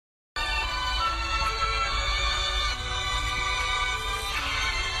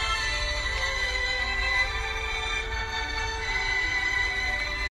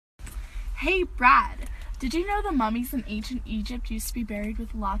Hey Brad, did you know the mummies in ancient Egypt used to be buried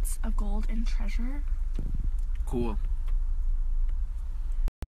with lots of gold and treasure? Cool.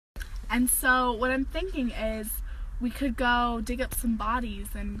 And so what I'm thinking is we could go dig up some bodies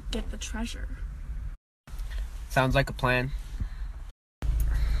and get the treasure. Sounds like a plan.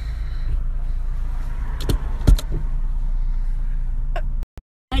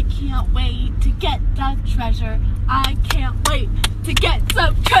 I can't wait to get the treasure. I can't wait to get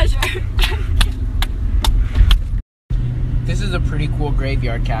some treasure. This is a pretty cool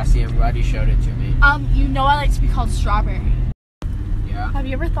graveyard, Cassie. I'm glad you showed it to me. You know I like to be called Strawberry. Yeah? Have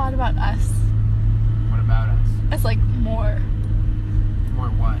you ever thought about us What about us? as like more More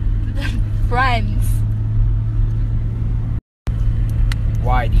what? friends?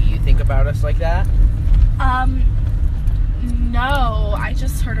 Why? Do you think about us like that? No, I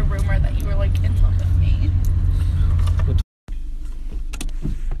just heard a rumor that you were like in love with me.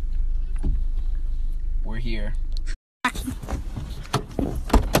 We're here.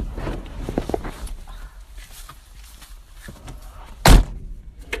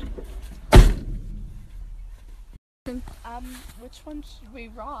 Which one should we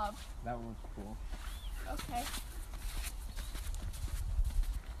rob? That one's cool. Okay.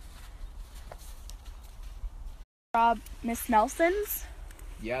 Rob Miss Nelson's?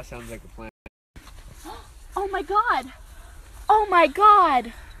 Yeah, sounds like a plan. Oh my god! Oh my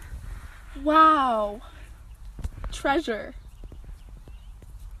god! Wow. Treasure.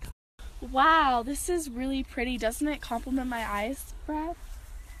 Wow, this is really pretty. Doesn't it compliment my eyes, Brad?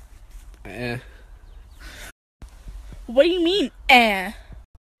 What do you mean, eh?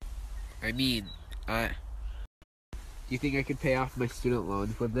 I mean, do you think I could pay off my student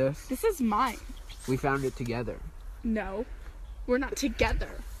loans with this? This is mine. We found it together. No, we're not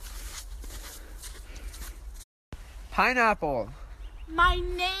together. Pineapple! My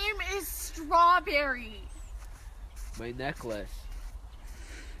name is Strawberry. My necklace.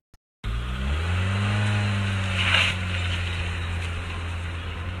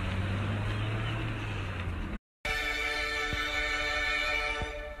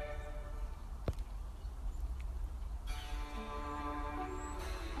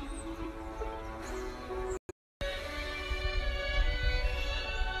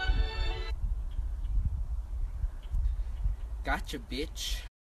 Gotcha, bitch.